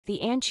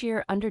The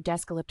ANCHEER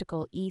Underdesk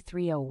Elliptical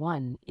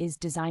E301 is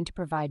designed to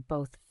provide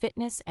both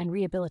fitness and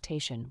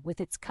rehabilitation with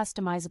its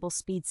customizable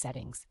speed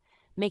settings,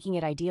 making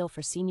it ideal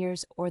for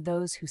seniors or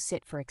those who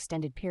sit for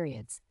extended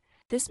periods.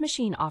 This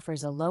machine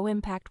offers a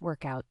low-impact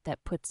workout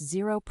that puts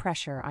zero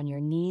pressure on your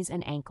knees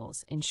and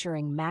ankles,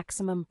 ensuring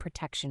maximum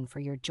protection for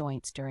your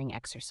joints during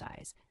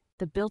exercise.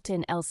 The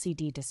built-in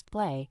LCD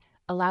display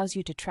allows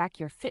you to track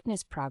your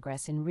fitness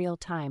progress in real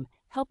time,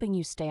 helping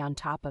you stay on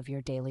top of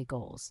your daily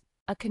goals.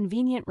 A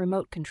convenient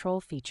remote control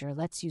feature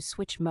lets you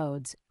switch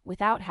modes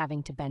without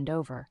having to bend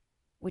over,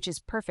 which is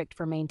perfect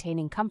for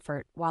maintaining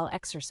comfort while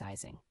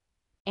exercising.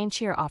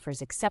 ANCHEER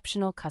offers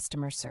exceptional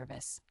customer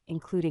service,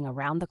 including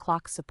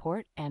around-the-clock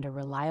support and a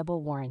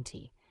reliable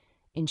warranty,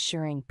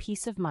 ensuring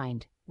peace of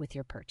mind with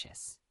your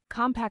purchase.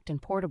 Compact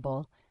and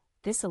portable,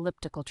 this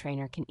elliptical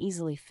trainer can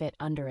easily fit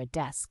under a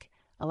desk,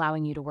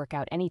 allowing you to work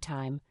out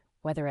anytime,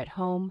 whether at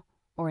home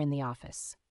or in the office.